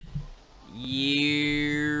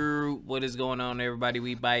What is going on, everybody?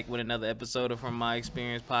 We bike with another episode of From My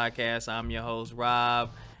Experience podcast. I'm your host,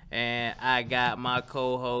 Rob, and I got my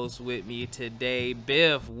co-host with me today,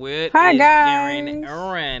 Biff. What Hi is going guys.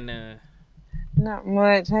 on? Not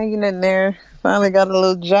much. Hanging in there. Finally got a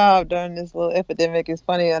little job during this little epidemic. It's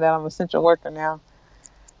funny that I'm an essential worker now.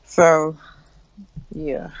 So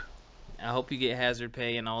yeah. I hope you get hazard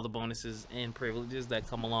pay and all the bonuses and privileges that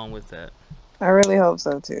come along with that. I really hope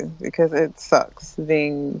so too, because it sucks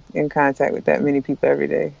being in contact with that many people every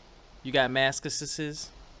day. You got mask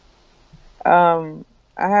assistants? Um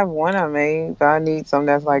I have one I made, but I need some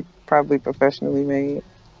that's like probably professionally made.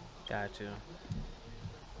 Gotcha.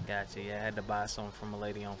 Gotcha. Yeah, I had to buy some from a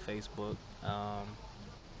lady on Facebook.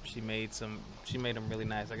 She made some. She made them really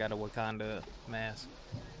nice. I got a Wakanda mask.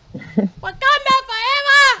 Wakanda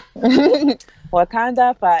forever.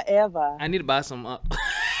 Wakanda forever. I need to buy some.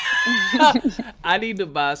 I need to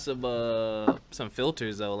buy some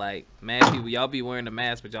filters though. Like mad people, y'all be wearing the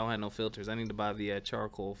mask, but y'all don't have no filters. I need to buy the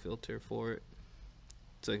charcoal filter for it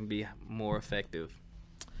so it can be more effective.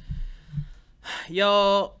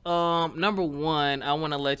 Y'all, number one, I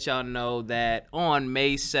want to let y'all know that on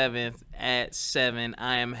May 7th at 7,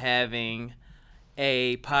 I am having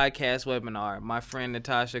a podcast webinar. My friend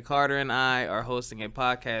Natasha Carter and I are hosting a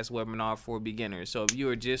podcast webinar for beginners. So if you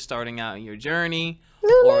are just starting out in your journey,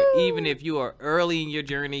 or even if you are early in your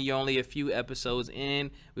journey, you're only a few episodes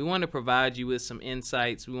in, we want to provide you with some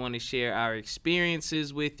insights. We want to share our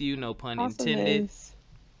experiences with you, no pun intended. Awesomeness.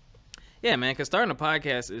 Yeah, man, because starting a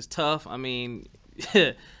podcast is tough. I mean,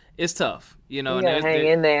 it's tough, you know. You And gotta hang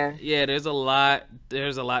in there. yeah, there's a lot.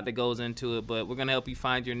 There's a lot that goes into it, but we're gonna help you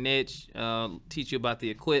find your niche, teach you about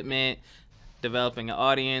the equipment, developing an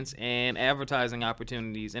audience, and advertising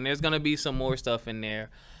opportunities. And there's gonna be some more stuff in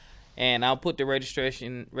there. And I'll put the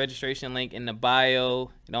registration link in the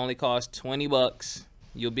bio. It only costs $20.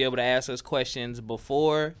 You'll be able to ask us questions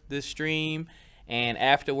before the stream and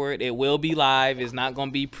afterward. It will be live. It's not going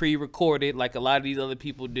to be pre-recorded like a lot of these other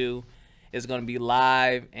people do. It's going to be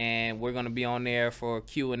live, and we're going to be on there for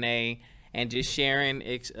Q&A and just sharing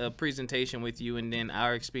a presentation with you, and then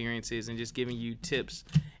our experiences, and just giving you tips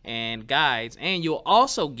and guides. And you'll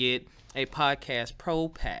also get a podcast pro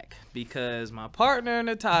pack, because my partner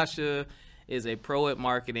Natasha is a pro at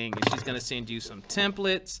marketing, and she's going to send you some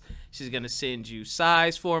templates. She's going to send you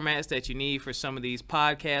size formats that you need for some of these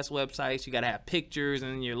podcast websites. You got to have pictures,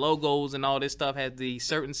 and your logos and all this stuff has the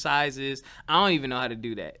certain sizes. I don't even know how to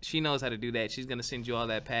do that. She knows how to do that. She's going to send you all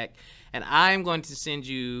that pack. And I'm going to send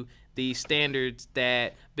you the standards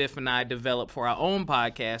that Biff and I developed for our own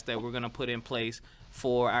podcast that we're going to put in place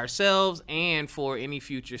for ourselves and for any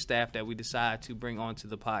future staff that we decide to bring onto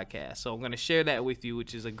the podcast. So I'm going to share that with you,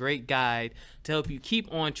 which is a great guide to help you keep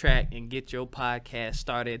on track and get your podcast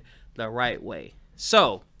started the right way.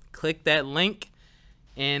 So click that link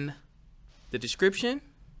in the description.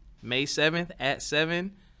 May 7th at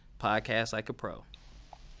 7, podcast like a pro.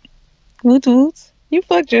 Woot woot. You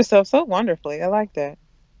plugged yourself so wonderfully. I like that.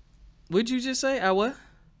 What'd you just say? I what?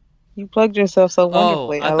 You plugged yourself so Oh,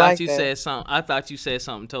 wonderfully. I I thought like you that. said something. I thought you said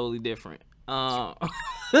something totally different. I'm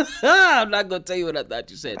not gonna tell you what I thought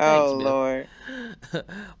you said. Thanks, Oh Biff. Lord.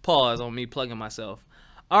 Pause on me plugging myself.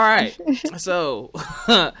 All right, so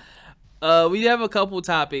we have a couple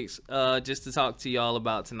topics just to talk to y'all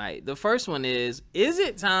about tonight. The first one is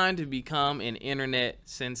it time to become an internet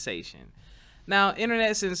sensation? Now,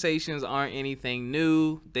 internet sensations aren't anything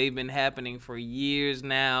new. They've been happening for years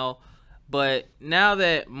now. But now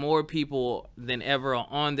that more people than ever are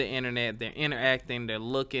on the internet, they're interacting, they're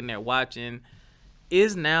looking, they're watching,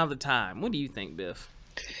 is now the time? What do you think, Biff?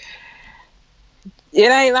 It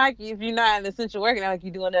ain't like if you're not an essential worker, not like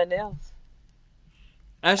you doing nothing else.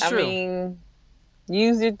 That's I true. mean,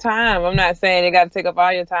 use your time. I'm not saying it got to take up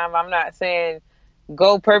all your time. I'm not saying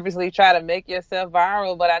go purposely try to make yourself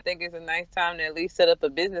viral, but I think it's a nice time to at least set up a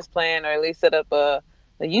business plan, or at least set up a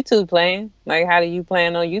YouTube plan. Like, how do you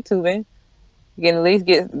plan on YouTubing? You can at least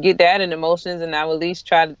get that in emotions, and I will at least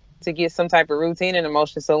try to get some type of routine in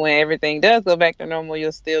emotion, so when everything does go back to normal,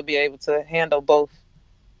 you'll still be able to handle both,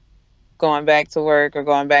 going back to work or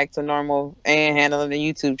going back to normal and handling the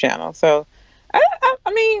YouTube channel. So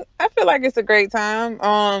I mean, I feel like it's a great time.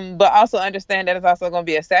 But also understand that it's also going to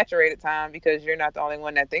be a saturated time, because you're not the only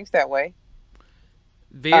one that thinks that way.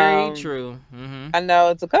 Very Um, true. Mm-hmm. I know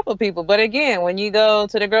it's a couple of people, but again, when you go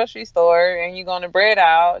to the grocery store and you go on the bread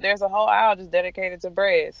aisle, there's a whole aisle just dedicated to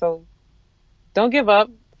bread. So don't give up.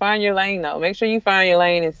 Find your lane, though. Make sure you find your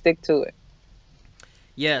lane and stick to it.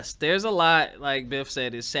 Yes, there's a lot, like Biff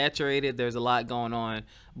said, it's saturated. There's a lot going on.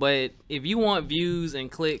 But if you want views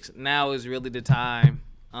and clicks, now is really the time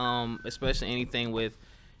especially anything with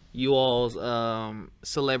you all's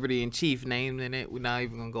celebrity in chief name in it. We're not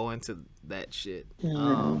even gonna go into that shit.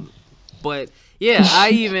 But yeah,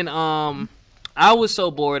 I was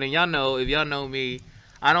so bored, and y'all know, if y'all know me,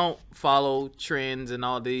 I don't follow trends and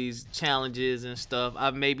all these challenges and stuff.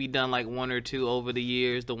 I've maybe done like one or two over the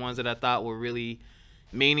years, the ones that I thought were really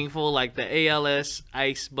meaningful, like the ALS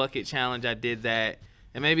Ice Bucket Challenge. I did that,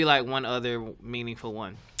 and maybe like one other meaningful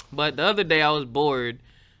one. But the other day I was bored,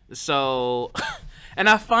 so and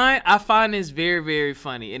I find this very, very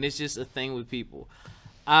funny, and it's just a thing with people.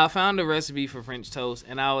 I found a recipe for French toast,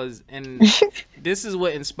 and this is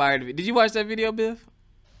what inspired me. Did you watch that video, Biff?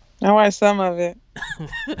 I watched some of it.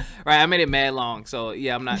 Right, I made it mad long, so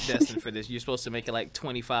yeah, I'm not destined for this. You're supposed to make it like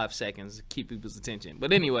 25 seconds to keep people's attention.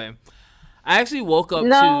 But anyway, I actually woke up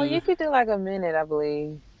No, you could do like a minute, I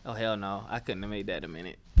believe. Oh hell no, I couldn't have made that a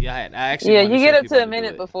minute. Yeah, I actually. Yeah, wanted you to get show up people to a do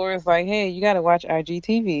minute it. before it's like, hey, you gotta watch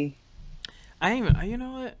IGTV. I ain't even. You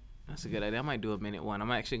know what? That's a good idea. I might do a minute one.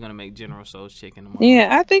 I'm actually gonna make General Tso's chicken tomorrow. Yeah,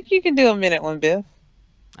 I think you can do a minute one, Bill.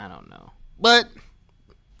 I don't know, but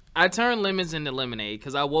I turned lemons into lemonade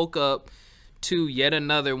because I woke up to yet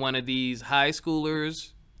another one of these high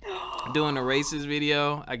schoolers doing a racist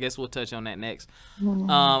video. I guess we'll touch on that next.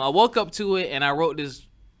 I woke up to it and I wrote this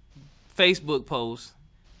Facebook post,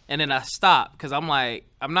 and then I stopped because I'm like,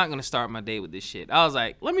 I'm not gonna start my day with this shit. I was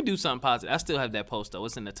like, let me do something positive. I still have that post though.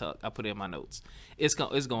 It's in the tuck. I put it in my notes. It's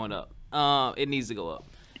going up. It needs to go up.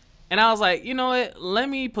 And I was like, you know what? Let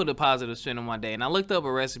me put a positive spin on my day. And I looked up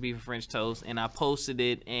a recipe for French toast, and I posted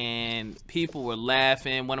it, and people were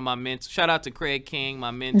laughing. One of my mentors, shout out to Craig King,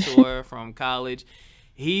 my mentor from college.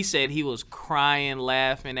 He said he was crying,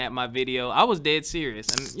 laughing at my video. I was dead serious.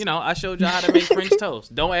 And, you know, I showed y'all how to make French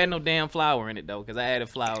toast. Don't add no damn flour in it, though, because I added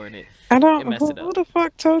flour in it. I don't. It messed it up. Who the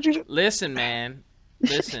fuck told you to? Listen, man.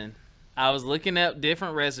 Listen. I was looking up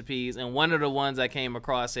different recipes, and one of the ones I came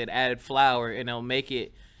across said added flour, and it'll make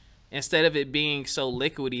it, instead of it being so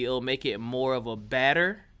liquidy, it'll make it more of a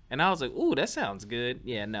batter. And I was like, ooh, that sounds good.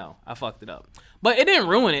 Yeah, no, I fucked it up. But it didn't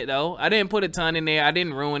ruin it, though. I didn't put a ton in there. I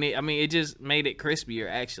didn't ruin it. I mean, it just made it crispier,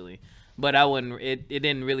 actually. But it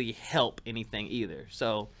didn't really help anything either.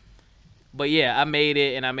 So, but yeah, I made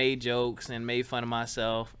it, and I made jokes and made fun of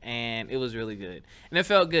myself, and it was really good. And it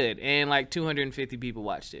felt good. And like 250 people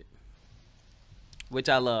watched it, which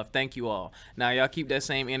I love. Thank you all. Now, y'all keep that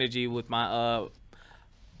same energy with my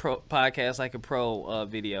podcast like a pro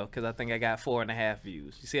video, because I think I got 4.5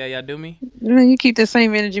 views. You see how y'all do me? You keep the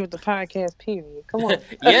same energy with the podcast, period. Come on.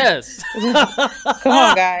 Yes. Come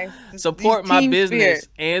on, guys. Support my business spirit.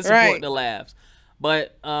 and support Right. the laughs.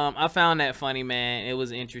 But I found that funny, man. It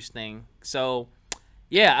was interesting. So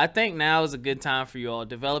yeah, I think now is a good time for you all.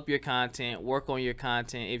 Develop your content, work on your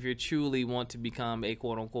content if you truly want to become a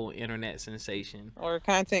quote unquote internet sensation. Or a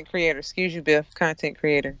content creator. Excuse you, Biff. Content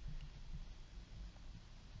creator.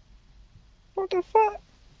 What the fuck?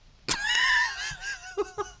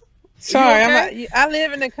 Sorry, okay? I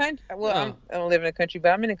live in the country. Well, I don't live in the country, but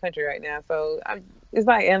I'm in the country right now. So it's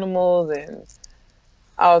like animals and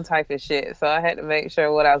all type of shit. So I had to make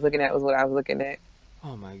sure what I was looking at was what I was looking at.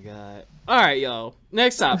 Oh my god. All right, y'all.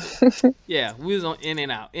 Next topic. Yeah, we was on in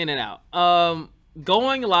and out.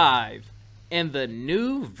 Going live in the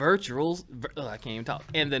new I can't even talk.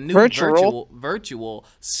 In the new virtual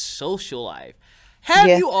social life.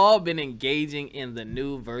 Have you all been engaging in the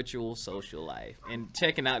new virtual social life and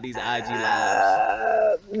checking out these IG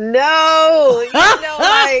lives? No,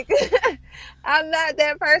 like I'm not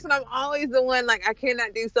that person. I'm always the one, like, I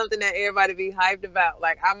cannot do something that everybody be hyped about.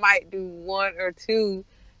 Like, I might do one or two,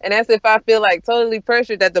 and that's if I feel like totally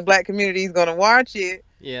pressured that the black community is gonna watch it.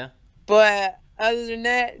 Yeah. But other than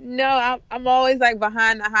that, no, I'm always like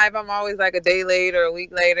behind the hype. I'm always like a day late or a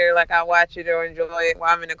week later. Like, I watch it or enjoy it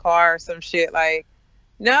while I'm in the car or some shit. Like,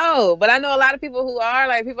 no, but I know a lot of people who are,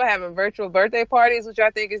 like, people having virtual birthday parties, which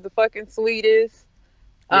I think is the fucking sweetest.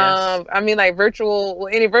 Yes. I mean, like,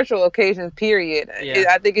 any virtual occasions, period. Yeah.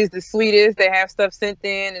 I think it's the sweetest. They have stuff sent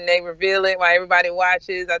in and they reveal it while everybody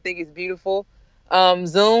watches. I think it's beautiful.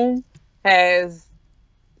 Zoom has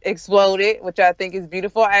exploded, which I think is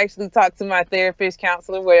beautiful. I actually talked to my therapist,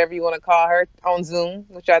 counselor, whatever you want to call her, on Zoom,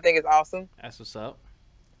 which I think is awesome. That's what's up.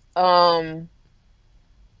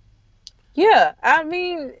 Yeah, I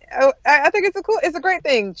mean, I think it's a great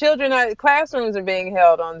thing. Classrooms are being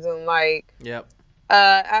held on Zoom. Like, Yep.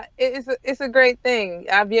 It's a great thing.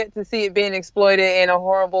 I've yet to see it being exploited in a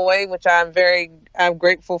horrible way, which I'm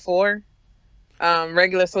grateful for.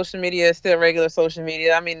 Regular social media is still regular social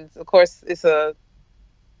media. I mean, of course, it's a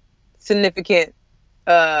significant,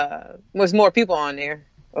 there's more people on there.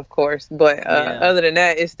 of course. But Yeah, other than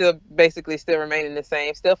that, it's still basically still remaining the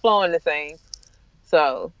same, still flowing the same.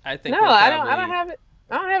 So I think no, we're I don't probably have it.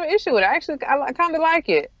 I don't have an issue with it. Actually, I kind of like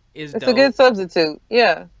it. is It's a good dope. substitute.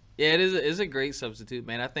 Yeah. Yeah, it is. It's a great substitute,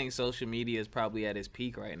 man. I think social media is probably at its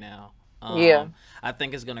peak right now. Yeah. I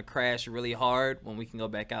think it's gonna crash really hard when we can go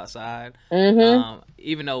back outside. Mhm.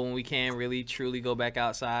 Even though when we can really truly go back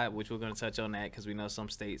outside, which we're gonna touch on that because we know some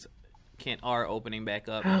states can are opening back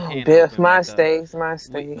up and Oh, can Biff, open my back up. states, my We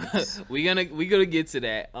states. we gonna get to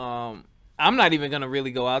that. I'm not even gonna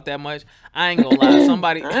really go out that much. I ain't gonna lie.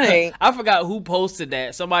 Somebody I ain't. I forgot who posted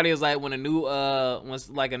that. Somebody was like when a new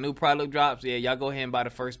like a new product drops, yeah, y'all go ahead and buy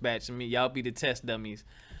the first batch of me. Y'all be the test dummies.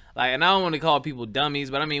 Like, and I don't want to call people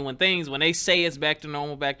dummies, but I mean when they say it's back to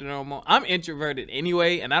normal. I'm introverted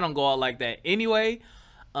anyway, and I don't go out like that anyway.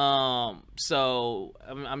 So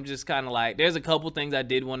I'm just kind of like, there's a couple things I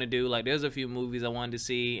did want to do. Like, there's a few movies I wanted to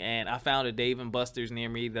see, and I found a Dave and Buster's near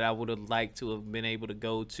me that I would have liked to have been able to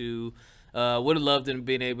go to. Would have loved to have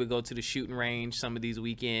been able to go to the shooting range some of these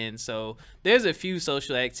weekends. So there's a few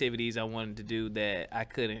social activities I wanted to do that I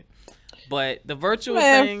couldn't. But the virtual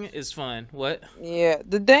Man, thing is fun. What? yeah.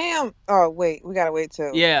 The damn. Oh wait, we gotta wait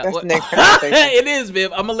till Yeah, that's the what? next conversation. It is,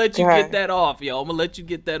 Viv. I'm gonna let you get God. that off, yo. I'm gonna let you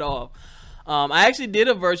get that off. I actually did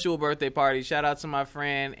a virtual birthday party. Shout out to my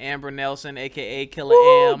friend Amber Nelson, aka Killer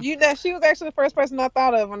Woo, Am. you that she was actually the first person I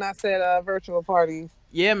thought of when I said virtual parties.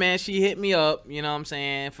 Yeah, man, she hit me up. You know what I'm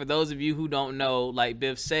saying? For those of you who don't know, like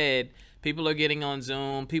Biff said, people are getting on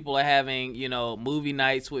Zoom. People are having, movie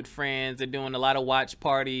nights with friends. They're doing a lot of watch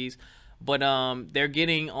parties. But they're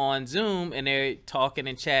getting on Zoom and they're talking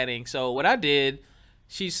and chatting. So what I did,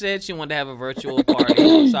 she said she wanted to have a virtual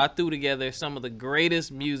party. So I threw together some of the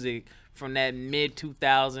greatest music from that mid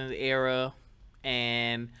 2000s era,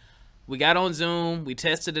 and we got on Zoom. We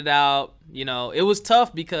tested it out. It was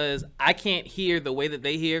tough because I can't hear the way that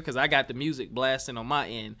they hear because I got the music blasting on my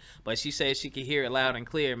end. But she said she could hear it loud and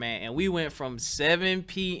clear, man. And we went from 7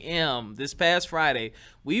 p.m. this past Friday.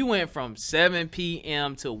 We went from 7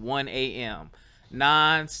 p.m. to 1 a.m.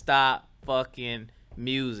 non-stop fucking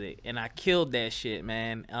music, and I killed that shit,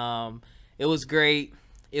 man. It was great.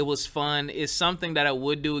 It was fun. It's something that I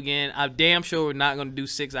would do again. I'm damn sure we're not gonna do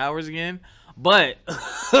 6 hours again, but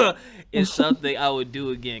it's something I would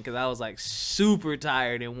do again because I was like super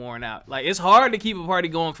tired and worn out. Like, it's hard to keep a party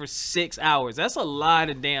going for 6 hours. That's a lot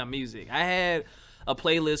of damn music. I had a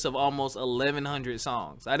playlist of almost 1,100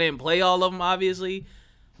 songs. I didn't play all of them, obviously,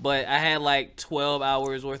 but I had like 12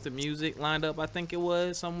 hours worth of music lined up, I think it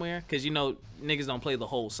was, somewhere. Because, niggas don't play the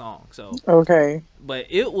whole song. So, Okay. but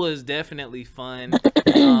it was definitely fun.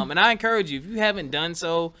 And I encourage you, if you haven't done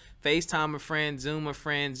so, FaceTime a friend,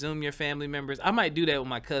 Zoom your family members. I might do that with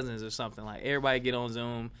my cousins or something. Like, everybody get on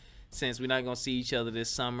Zoom since we're not going to see each other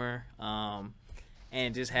this summer.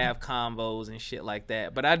 And just have convos and shit like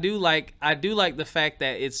that. But I do like the fact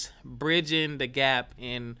that it's bridging the gap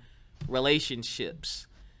in relationships.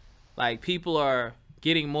 Like, people are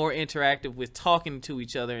getting more interactive with talking to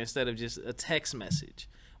each other instead of just a text message,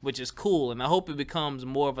 which is cool. And I hope it becomes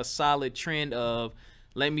more of a solid trend of,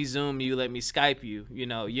 let me Zoom you, let me Skype you.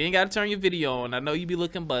 You ain't got to turn your video on. I know you be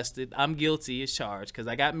looking busted. I'm guilty as charged because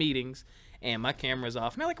I got meetings and my camera's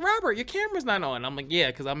off. And they're like, Robert, your camera's not on. I'm like, yeah,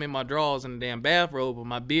 because I'm in my drawers and a damn bathrobe and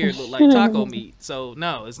my beard look like taco meat. So,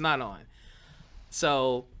 no, it's not on.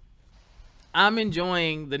 So, I'm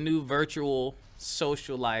enjoying the new virtual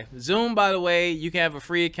social life. Zoom, by the way, you can have a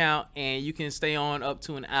free account and you can stay on up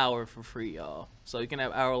to an hour for free, y'all. So you can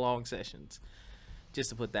have hour-long sessions. Just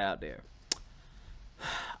to put that out there.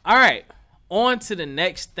 All right, on to the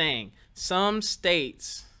next thing. Some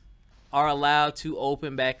states are allowed to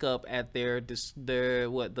open back up at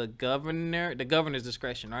the governor's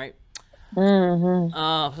discretion, right?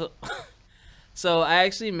 Mm-hmm. So I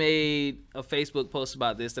actually made a Facebook post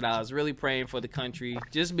about this that I was really praying for the country,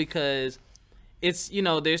 just because it's,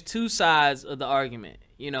 there's two sides of the argument.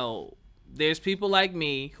 There's people like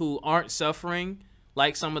me who aren't suffering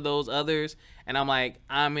like some of those others, and I'm like,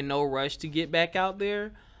 I'm in no rush to get back out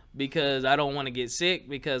there because I don't want to get sick,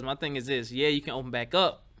 because my thing is this: yeah, you can open back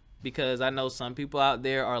up, because I know some people out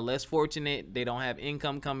there are less fortunate. They don't have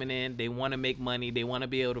income coming in. They want to make money. They want to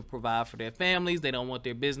be able to provide for their families. They don't want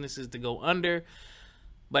their businesses to go under.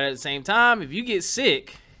 But at the same time, if you get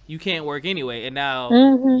sick, you can't work anyway, and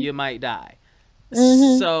now you might die.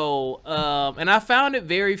 So, and I found it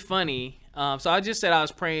very funny. So I just said I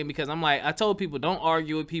was praying because I'm like, I told people, don't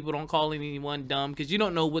argue with people, don't call anyone dumb, because you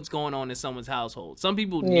don't know what's going on in someone's household. Some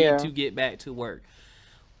people need to get back to work.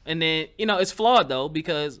 And then, it's flawed though,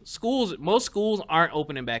 because most schools aren't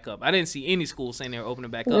opening back up. I didn't see any schools saying they were opening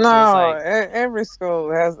back up. So it's No, like, every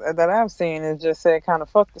school has that I've seen is just said kind of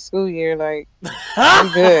fuck the school year. Like, we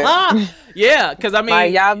good. yeah, because I Like,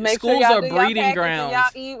 mean, y'all make sure schools y'all are do y'all breeding package and y'all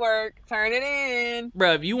grounds. e-work. Turn it in.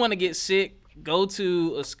 Bro, if you want to get sick, go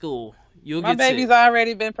to a school. You'll My get baby's sick.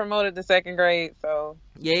 already been promoted to second grade, so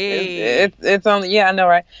Yay. it's only, yeah, I know,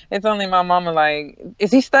 right? It's only my mama. Like,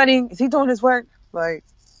 is he studying? Is he doing his work? Like,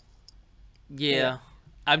 yeah. Yeah.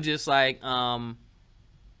 I'm just like, the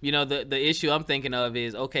issue I'm thinking of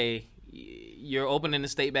is, okay, you're opening the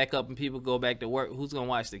state back up and people go back to work. Who's going to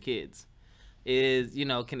watch the kids?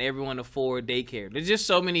 Can everyone afford daycare? There's just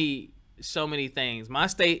so many things. My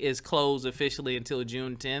state is closed officially until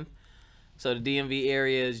June 10th. So the DMV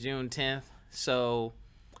area is June 10th. So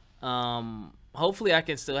hopefully I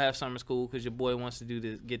can still have summer school because your boy wants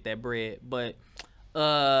to get that bread. But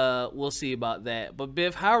we'll see about that. But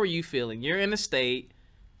Biff, how are you feeling? You're in a state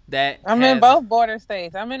that I'm in both border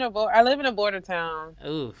states. I live in a border town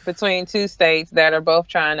between two states that are both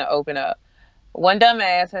trying to open up. One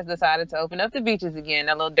dumbass has decided to open up the beaches again,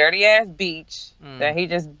 that little dirty ass beach that he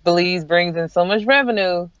just believes brings in so much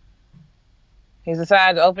revenue. He's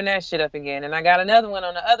decided to open that shit up again. And I got another one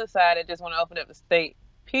on the other side that just want to open up the state,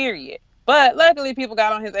 period. But luckily, people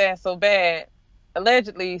got on his ass so bad,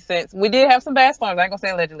 allegedly, since we did have some bad storms. I ain't gonna say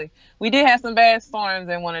allegedly. We did have some bad storms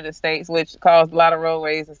in one of the states, which caused a lot of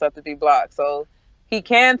roadways and stuff to be blocked. So he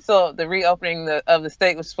canceled the reopening of the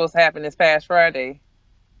state, which was supposed to happen this past Friday,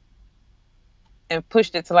 and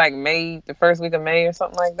pushed it to like May, the first week of May or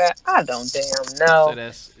something like that. I don't damn know. So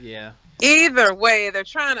that's, yeah. Either way, they're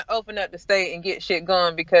trying to open up the state and get shit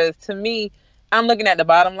going, because to me, I'm looking at the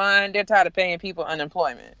bottom line. They're tired of paying people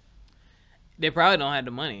unemployment. They probably don't have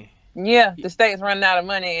the money. Yeah, the state's running out of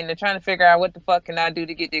money, and they're trying to figure out what the fuck can I do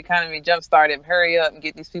to get the economy jump started, hurry up and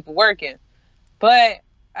get these people working. But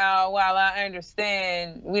while I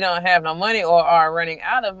understand we don't have no money or are running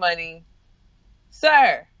out of money,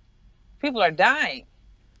 sir, people are dying.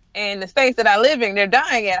 And the states that I live in, they're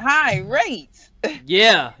dying at high rates.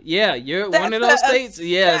 Yeah, you're one of those states.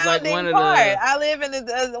 Yeah, it's like one of the. I live in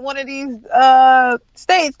one of these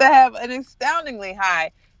states that have an astoundingly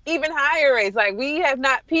high, even higher rates. Like, we have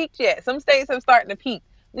not peaked yet. Some states have started to peak.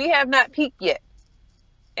 We have not peaked yet.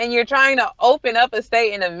 And you're trying to open up a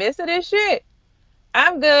state in the midst of this shit?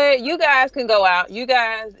 I'm good. You guys can go out. You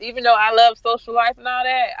guys, even though I love social life and all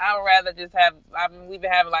that, I would rather just have. We've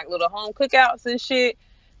been having like little home cookouts and shit.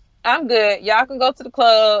 I'm good. Y'all can go to the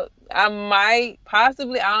club. I might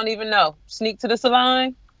possibly, I don't even know, sneak to the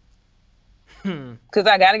salon because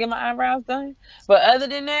I got to get my eyebrows done. But other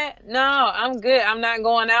than that, no, I'm good. I'm not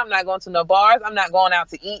going out. I'm not going to no bars. I'm not going out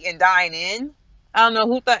to eat and dine in. I don't know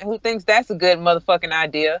who thinks that's a good motherfucking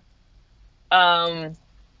idea. The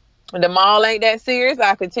mall ain't that serious.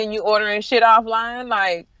 I continue ordering shit offline.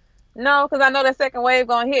 Like, no, because I know that second wave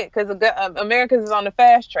going to hit, because Americans is on the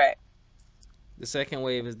fast track. The second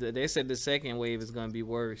wave they said the second wave is going to be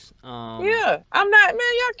worse. Yeah, I'm not, man,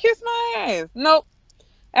 y'all kiss my ass. Nope.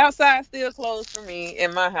 Outside still closed for me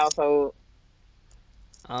in my household.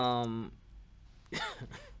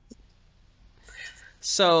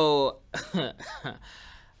 So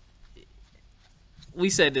we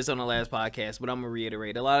said this on the last podcast, but I'm going to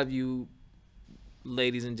reiterate. A lot of you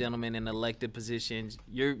ladies and gentlemen in elected positions,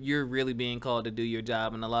 you're really being called to do your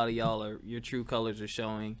job, and a lot of y'all your true colors are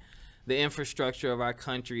showing. The infrastructure of our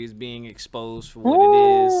country is being exposed for what it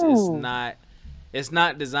is. It's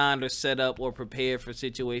not designed or set up or prepared for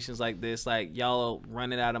situations like this. Like, y'all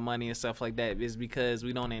running out of money and stuff like that is because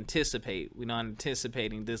we're not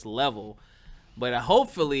anticipating this level. But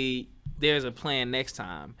hopefully there's a plan next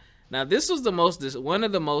time. Now, this was one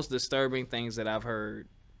of the most disturbing things that I've heard.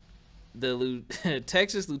 The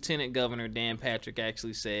Texas Lieutenant Governor Dan Patrick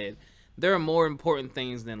actually said there are more important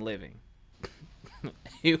things than living.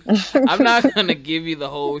 I'm not gonna give you the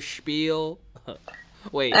whole spiel.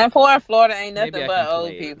 Wait. And poor Florida ain't nothing but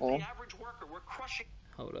old people. The average worker, we're crushing.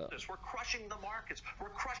 Hold up. We're crushing the markets. We're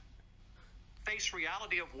crushing. Face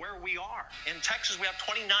reality of where we are. In Texas, we have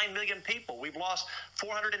 29 million people. We've lost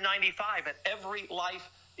 495, and every life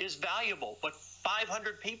is valuable. But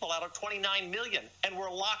 500 people out of 29 million, and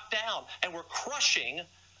we're locked down, and we're crushing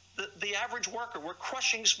the average worker. We're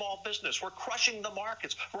crushing small business. We're crushing the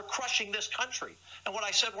markets. We're crushing this country. And what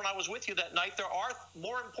I said when I was with you that night, there are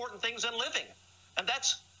more important things than living. And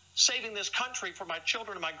that's saving this country for my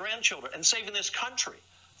children and my grandchildren, and saving this country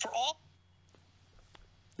for all.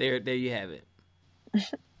 There you have it.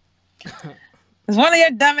 It's one of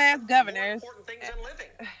your dumbass governors. More important things than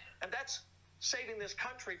living. And that's saving this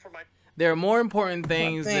country for my. There are more important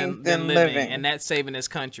things than living, and that's saving this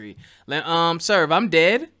country. Sir, if I'm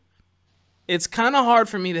dead, it's kind of hard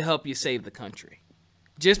for me to help you save the country.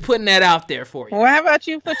 Just putting that out there for you. Well, how about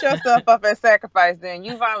you put yourself up as sacrifice then?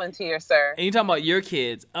 You volunteer, sir. And you talking about your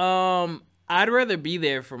kids. I'd rather be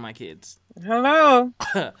there for my kids. Hello.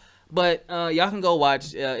 But y'all can go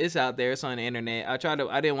watch. It's out there. It's on the internet.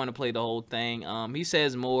 I didn't want to play the whole thing. He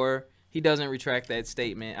says more. He doesn't retract that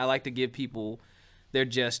statement. I like to give people their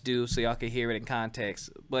just due so y'all can hear it in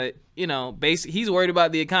context. But, you know, he's worried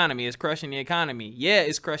about the economy. It's crushing the economy. Yeah,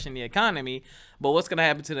 it's crushing the economy. But what's going to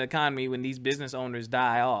happen to the economy when these business owners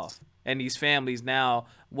die off? And these families now,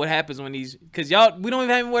 what happens when because we don't even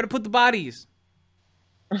have anywhere to put the bodies.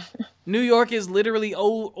 New York is literally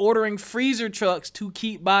ordering freezer trucks to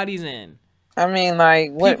keep bodies in. I mean,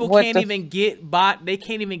 like, people can't even they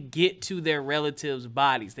can't even get to their relatives'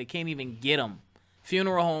 bodies. They can't even get them.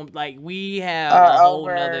 Funeral homes, like, we have a whole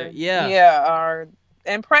nother,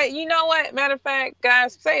 and pray. You know what? Matter of fact,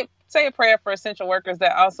 guys, say a prayer for essential workers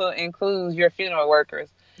that also includes your funeral workers.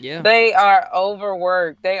 Yeah, they are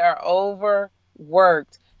overworked. They are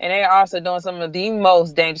overworked, and they are also doing some of the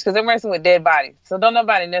most dangerous because they're working with dead bodies. So don't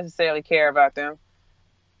nobody necessarily care about them.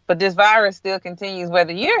 But this virus still continues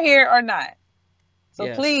whether you're here or not.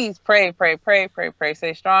 So please pray. Say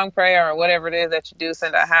a strong prayer or whatever it is that you do.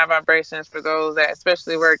 Send out high vibrations for those that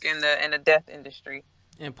especially work in the death industry.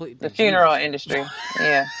 And the funeral industry.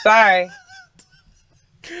 Yeah. Sorry.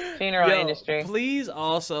 Funeral industry. Please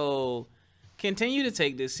also continue to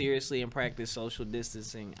take this seriously and practice social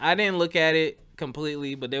distancing. I didn't look at it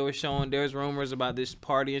completely, but there's rumors about this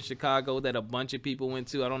party in Chicago that a bunch of people went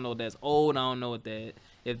to. I don't know if that's old. I don't know if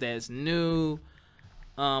that's new.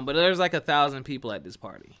 But there's like 1,000 people at this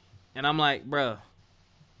party. And I'm like, bruh,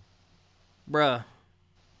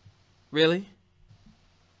 really?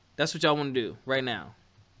 That's what y'all want to do right now?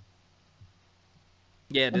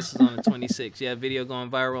 Yeah, this is on the 26th. Yeah, video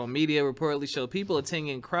going viral on media reportedly showed people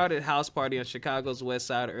attending a crowded house party on Chicago's west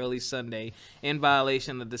side early Sunday in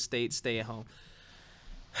violation of the state's stay at home.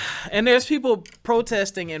 And there's people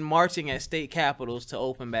protesting and marching at state capitals to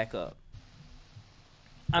open back up.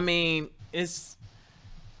 I mean,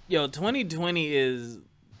 2020 is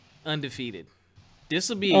undefeated. This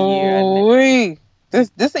will be a year.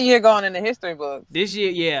 This a year going in the history books. This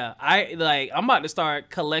year, yeah. I'm about to start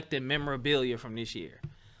collecting memorabilia from this year.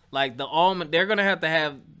 Like they're gonna have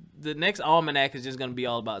the next almanac is just gonna be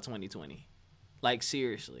all about 2020. Like,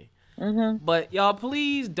 seriously. Mm-hmm. But y'all,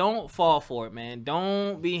 please don't fall for it, man.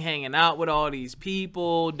 Don't be hanging out with all these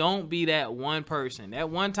people. Don't be that one person. That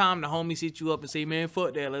one time the homies hit you up and say, man,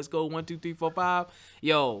 fuck that. Let's go 1, 2, 3, 4, 5.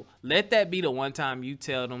 Yo, let that be the one time you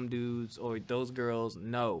tell them dudes or those girls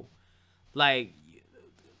no. Like,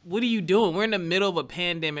 what are you doing? We're in the middle of a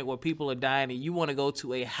pandemic where people are dying, and you want to go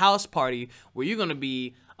to a house party where you're going to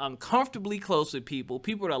be uncomfortably close with people.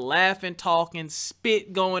 People are laughing, talking,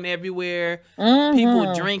 spit going everywhere. Mm-hmm.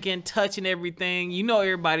 People drinking, touching everything. You know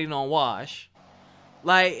everybody don't wash.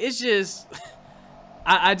 Like, it's just,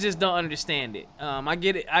 I just don't understand it. I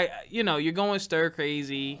get it. You're going stir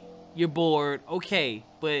crazy. You're bored. Okay,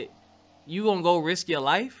 but you gonna go risk your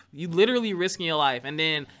life? You literally risking your life, and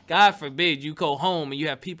then God forbid you go home and you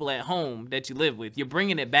have people at home that you live with. You're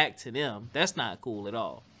bringing it back to them. That's not cool at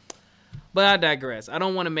all. But I digress. I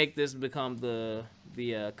don't want to make this become the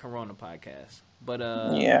Corona podcast. But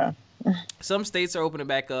yeah, some states are opening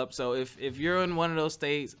back up. So if you're in one of those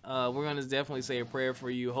states, we're gonna definitely say a prayer for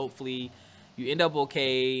you. Hopefully, you end up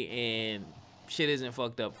okay and shit isn't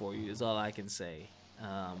fucked up for you. Is all I can say.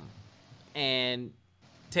 And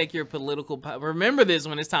take your political remember this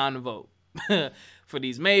when it's time to vote for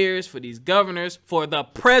these mayors, for these governors, for the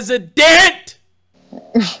president.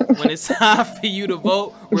 When it's time for you to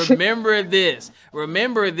vote, remember this.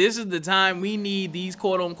 Remember, this is the time we need these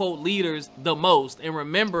quote-unquote leaders the most. And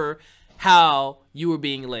remember how you were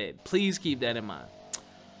being led. Please keep that in mind.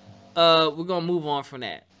 We're going to move on from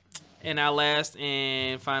that. And our last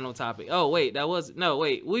and final topic. Oh, wait, what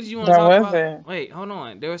did you want to talk about? It. Wait, hold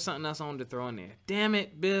on. There was something else I wanted to throw in there. Damn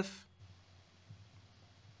it, Biff.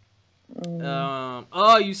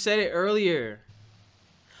 You said it earlier.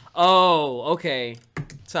 Oh, okay.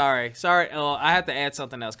 Sorry. I have to add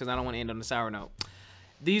something else because I don't want to end on a sour note.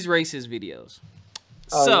 These racist videos.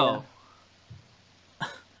 Oh,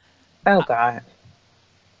 God.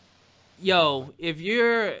 Yo, if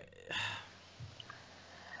you're...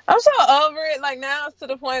 I'm so over it. Like, now it's to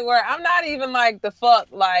the point where I'm not even like the fuck.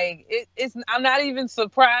 Like, I'm not even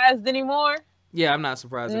surprised anymore. Yeah, I'm not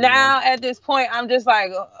surprised anymore. Now at this point, I'm just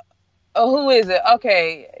like, oh, who is it?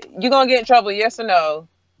 Okay, you gonna get in trouble? Yes or no?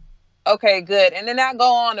 okay, good. And then I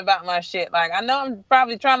go on about my shit. Like, I know I'm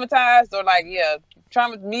probably traumatized or like, yeah,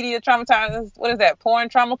 media traumatized. What is that? Porn,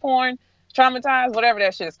 traumatized, whatever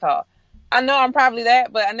that shit is called. I know I'm probably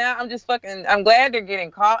that, but now I'm just fucking, I'm glad they're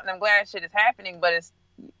getting caught and I'm glad shit is happening, but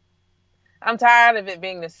I'm tired of it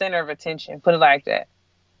being the center of attention, put it like that.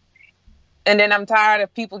 And then I'm tired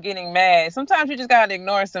of people getting mad. Sometimes you just gotta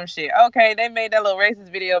ignore some shit. Okay, they made that little racist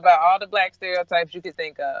video about all the black stereotypes you could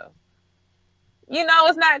think of. You know,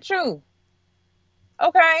 it's not true.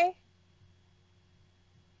 Okay.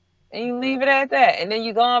 And you leave it at that. And then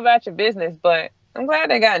you go on about your business. But I'm glad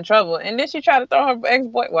they got in trouble. And then she tried to throw her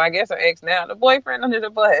ex-boy, well, I guess her ex now, the boyfriend under the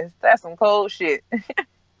bus. That's some cold shit.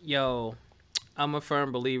 Yo, I'm a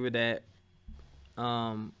firm believer that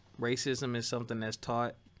racism is something that's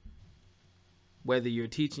taught. Whether you're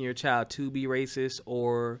teaching your child to be racist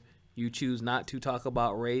or you choose not to talk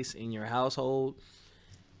about race in your household,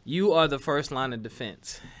 you are the first line of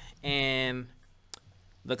defense. And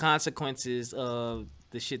the consequences of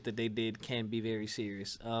the shit that they did can be very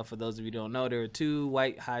serious. For those of you who don't know, there were 2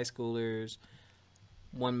 white high schoolers,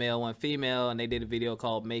 one male, one female, and they did a video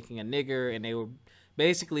called Making a Nigger, and they were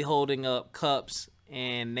basically holding up cups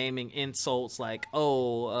and naming insults like,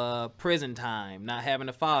 prison time, not having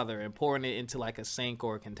a father, and pouring it into like a sink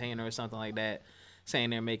or a container or something like that, saying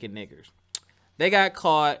they're making niggers. They got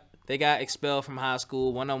caught. They got expelled from high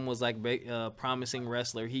school. One of them was like a promising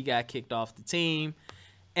wrestler. He got kicked off the team.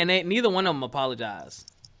 And neither one of them apologized.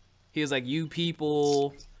 He was like, you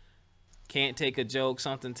people can't take a joke,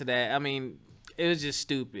 something to that. I mean, it was just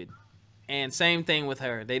stupid. And same thing with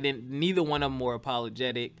her. Neither one of them were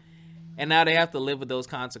apologetic. And now they have to live with those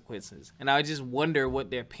consequences. And I just wonder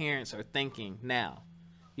what their parents are thinking now.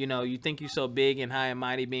 You know, you think you're so big and high and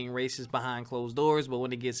mighty being racist behind closed doors, but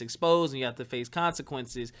when it gets exposed and you have to face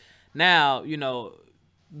consequences, now, you know,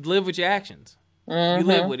 live with your actions. You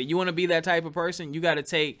live with it. You want to be that type of person, you got to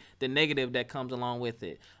take the negative that comes along with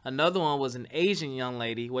it. Another one was an Asian young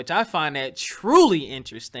lady, which I find that truly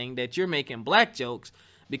interesting that you're making black jokes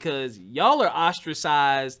because y'all are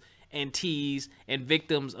ostracized and teased and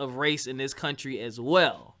victims of race in this country as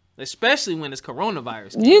well, especially when it's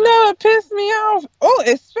coronavirus. You know, it pissed me off. Oh,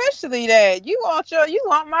 especially that you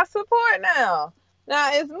want my support now.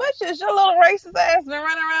 Now, as much as your little racist ass been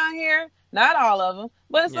running around here, not all of them,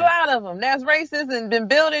 but it's a lot of them that's racist and been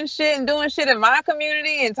building shit and doing shit in my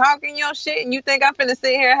community and talking your shit, and you think I'm finna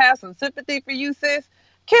sit here and have some sympathy for you, sis?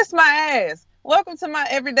 Kiss my ass. Welcome to my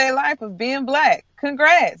everyday life of being black.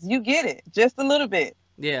 Congrats. You get it. Just a little bit.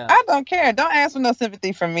 Yeah. I don't care. Don't ask for no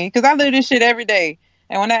sympathy from me because I live this shit every day.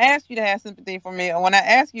 And when I ask you to have sympathy for me, or when I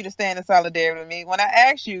ask you to stand in solidarity with me, when I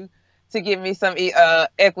ask you to give me some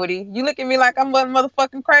equity, you look at me like I'm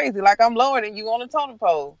motherfucking crazy, like I'm lower than you on the totem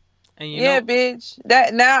pole. And you know, bitch.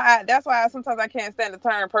 That's why sometimes I can't stand the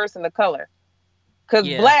term person of color. Cause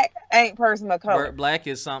black ain't person of color. Black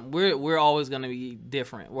is something. We're always gonna be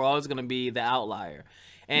different. We're always gonna be the outlier,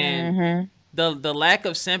 and the lack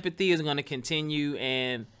of sympathy is gonna continue.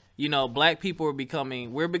 And you know, black people we're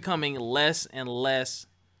becoming less and less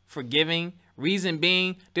forgiving. Reason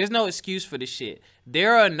being, there's no excuse for this shit.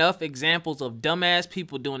 There are enough examples of dumbass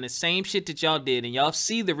people doing the same shit that y'all did, and y'all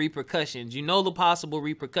see the repercussions. You know the possible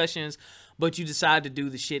repercussions, but you decide to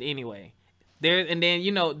do the shit anyway. And then,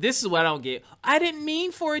 you know, this is what I don't get. I didn't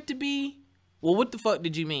mean for it to be. Well, what the fuck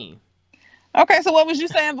did you mean? Okay, so what was you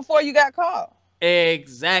saying before you got caught?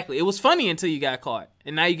 Exactly. It was funny until you got caught,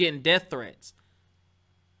 and now you're getting death threats.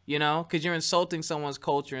 You know, because you're insulting someone's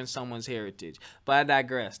culture and someone's heritage. But I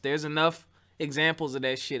digress. There's enough examples of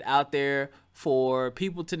that shit out there for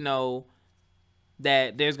people to know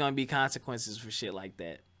that there's going to be consequences for shit like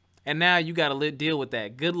that. And now you got to deal with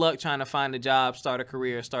that. Good luck trying to find a job, start a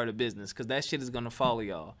career, start a business, because that shit is going to follow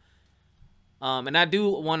y'all. And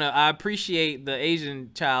I appreciate the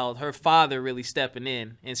Asian child, her father really stepping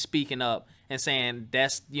in and speaking up and saying,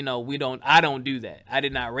 that's, you know, I don't do that. I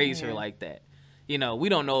did not raise her like that. You know, we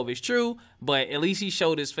don't know if it's true, but at least he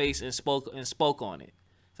showed his face and spoke on it.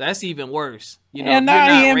 So that's even worse. You know, yeah, no,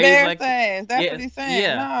 he embarrassed like that. That's what he's saying.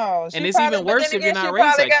 Yeah. No, and it's even worse if you're not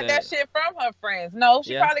raised like that. She probably got that shit from her friends. No,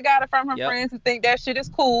 she probably got it from her friends who think that shit is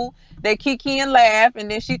cool. They kiki and laugh,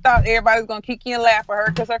 and then she thought everybody was gonna kiki and laugh at her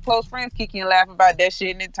because her close friends kiki and laugh about that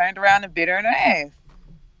shit, and it turned around and bit her in the ass.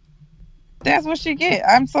 That's what she get.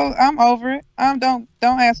 I'm over it. Don't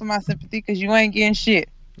ask for my sympathy because you ain't getting shit.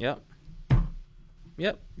 Yep.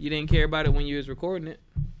 You didn't care about it when you was recording it.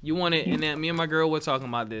 You wanted, and then me and my girl were talking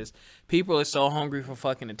about this. People are so hungry for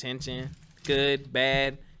fucking attention. Good,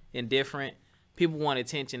 bad, indifferent. People want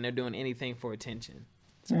attention. They're doing anything for attention.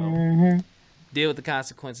 So deal with the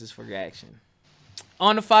consequences for your action.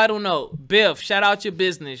 On the final note, Biff, shout out your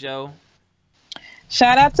business, yo.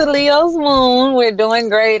 Shout out to Leo's Moon. We're doing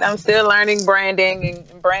great. I'm still learning branding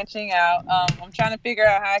and branching out. I'm trying to figure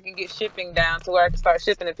out how I can get shipping down to where I can start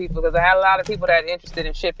shipping to people because I had a lot of people that are interested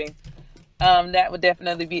in shipping. That would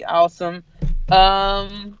definitely be awesome. I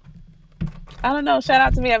don't know. Shout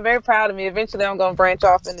out to me. I'm very proud of me. Eventually, I'm going to branch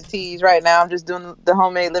off into teas. Right now, I'm just doing the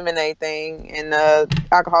homemade lemonade thing and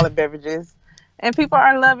alcoholic beverages. And people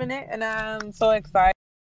are loving it. And I'm so excited.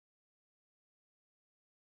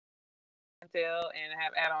 And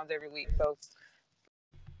have add-ons every week. So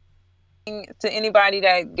to anybody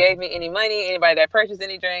that gave me any money, anybody that purchased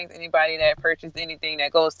any drinks, anybody that purchased anything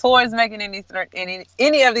that goes towards making any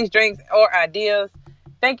of these drinks or ideas,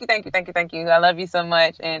 thank you. I love you so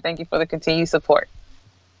much, and thank you for the continued support.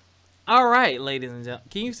 All right, ladies and gentlemen.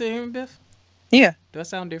 Can you still hear me, Biff? Yeah. Do I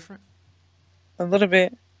sound different? A little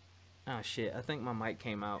bit. Oh, shit. I think my mic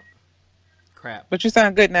came out. Crap. But you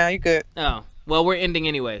sound good now. You good. Oh, well, we're ending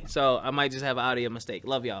anyway, so I might just have an audio mistake.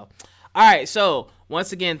 Love y'all. All right, so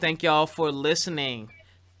once again, thank y'all for listening.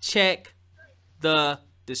 Check the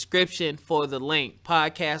description for the link.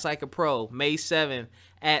 Podcast Like a Pro, May 7th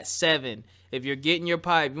at 7. If you're getting your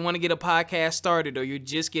if you want to get a podcast started, or you're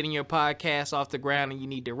just getting your podcast off the ground and you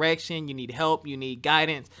need direction, you need help, you need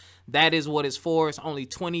guidance, that is what it's for. It's only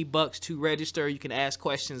 $20 to register. You can ask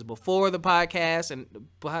questions before the podcast and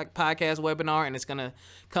podcast webinar, and it's going to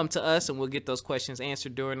come to us, and we'll get those questions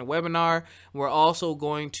answered during the webinar. We're also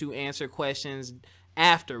going to answer questions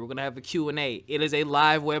after. We're going to have a Q&A. It is a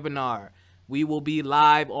live webinar. We will be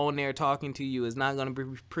live on there talking to you. It's not going to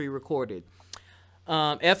be pre-recorded.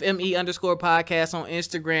 FME_podcast on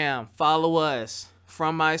Instagram. Follow us.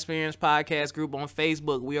 From My Experience Podcast group on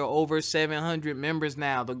Facebook. We are over 700 members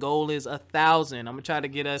now. The goal is 1,000. I'm gonna try to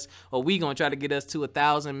get us, or we gonna try to get us to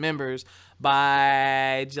 1,000 members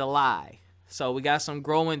by July. So we got some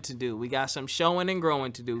growing to do. We got some showing and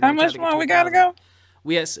growing to do. How much more we gotta go?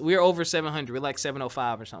 We're over 700. We're like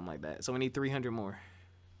 705 or something like that. So we need 300 more.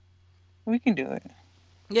 We can do it.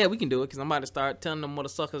 Yeah, we can do it because I'm about to start telling them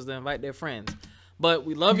motherfuckers to invite their friends. But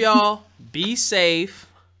we love y'all. Be safe.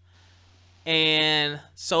 And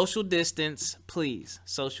social distance, please.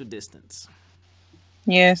 Social distance.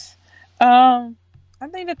 Yes. I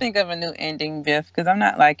need to think of a new ending, Biff, because I'm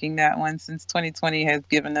not liking that one since 2020 has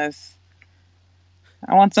given us.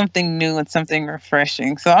 I want something new and something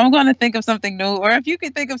refreshing. So I'm going to think of something new. Or if you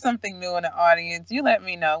could think of something new in the audience, you let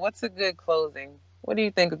me know. What's a good closing? What do you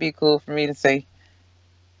think would be cool for me to say?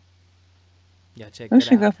 Yeah, check we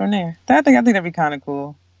should go from there. I think that'd be kind of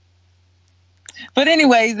cool. But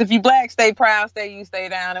anyways, if you Black, stay proud, stay you, stay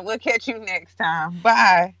down, and we'll catch you next time.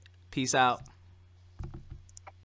 Bye. Peace out.